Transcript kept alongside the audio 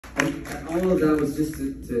And all of that was just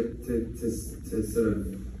to sort of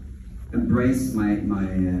embrace my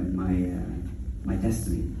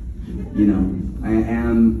destiny. You know, I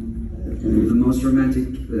am the most romantic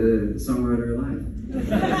songwriter alive.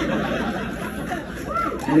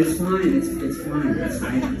 And it's fine, it's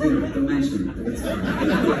fine. Don't mention it. It's fine.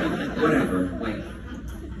 Whatever. Like,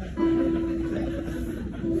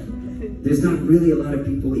 there's not really a lot of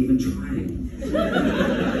people even trying.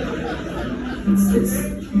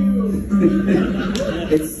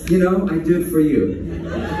 It's you know, I do it for you.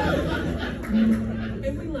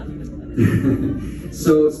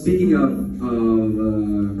 So speaking of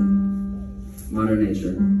Modern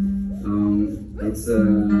Nature, it's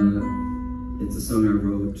a song I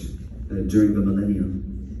wrote during the millennium.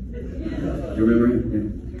 You remember it? Yeah.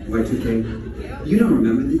 Y2K. You don't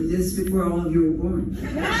remember this is before all of you were born.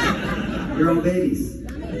 You're all babies.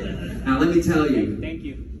 Now let me tell you. Thank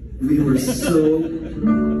you. We were so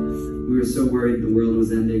worried the world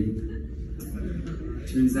was ending.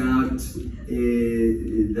 Turns out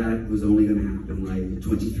that was only going to happen like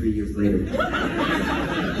 23 years later.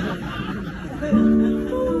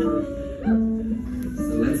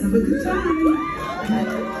 So let's have a good time.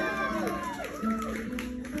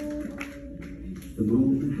 The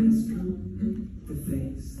moment has come to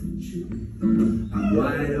face the truth. I'm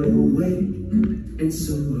wide awake, and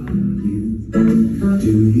so are you.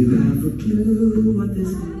 Do you have a clue what this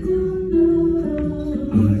is?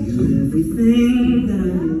 Are you everything that I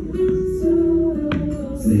need?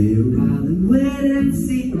 Stay a while and wait and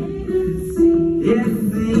see if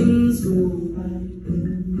things go right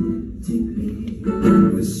to me.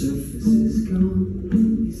 The surface is gone,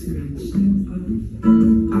 we scratched it off.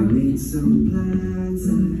 I made some plans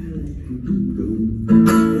and I let them go.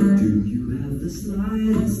 Do you have the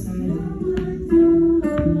slightest idea?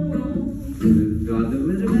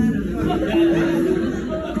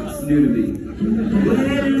 It's new to me.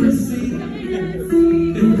 Wait and see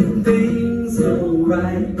if things go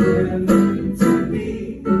right where meant to be.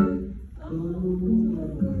 Oh,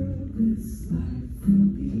 this life will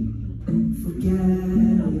be. Forget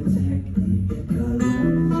all your technical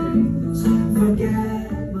dreams. Forget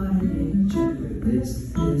my nature. This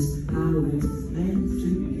is how it's meant to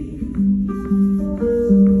be.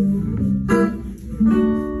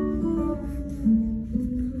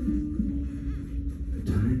 The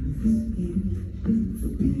time is here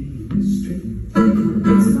for being straight.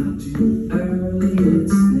 It's not too early,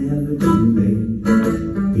 it's never too late.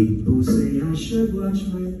 People say I should watch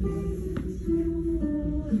my pace.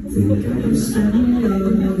 Think I can spend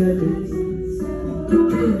longer days.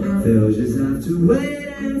 They'll just have to wait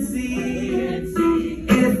and see.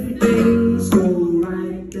 If things go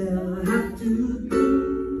right, they'll have to agree.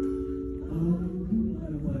 Oh, what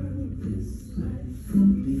a world this life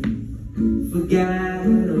will be. Forget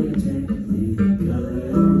all your technical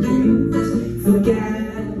dreams.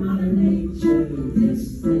 Forget Mother Nature. This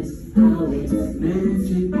is how it's meant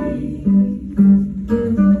to be.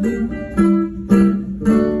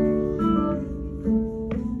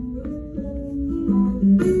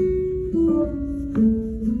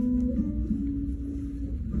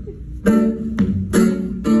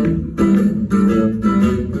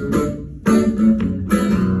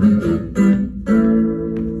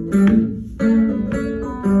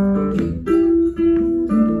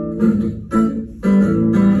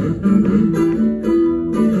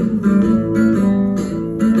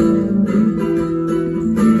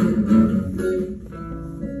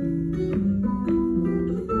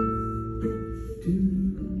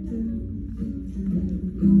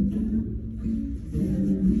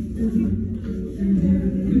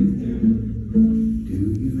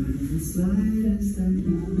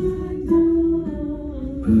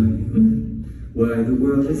 Why the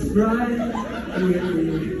world is bright,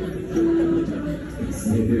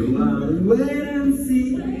 stay a while and wait and see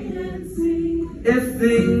if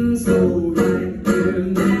things go right, they're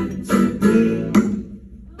meant to be.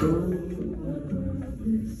 Oh, what a world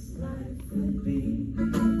this life will be.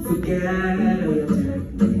 Forget your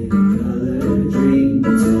technicolor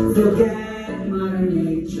dreams. Forget Modern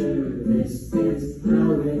Nature. This is how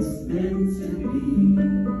it's meant to be.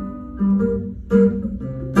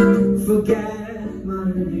 Forget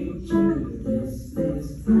Modern Nature.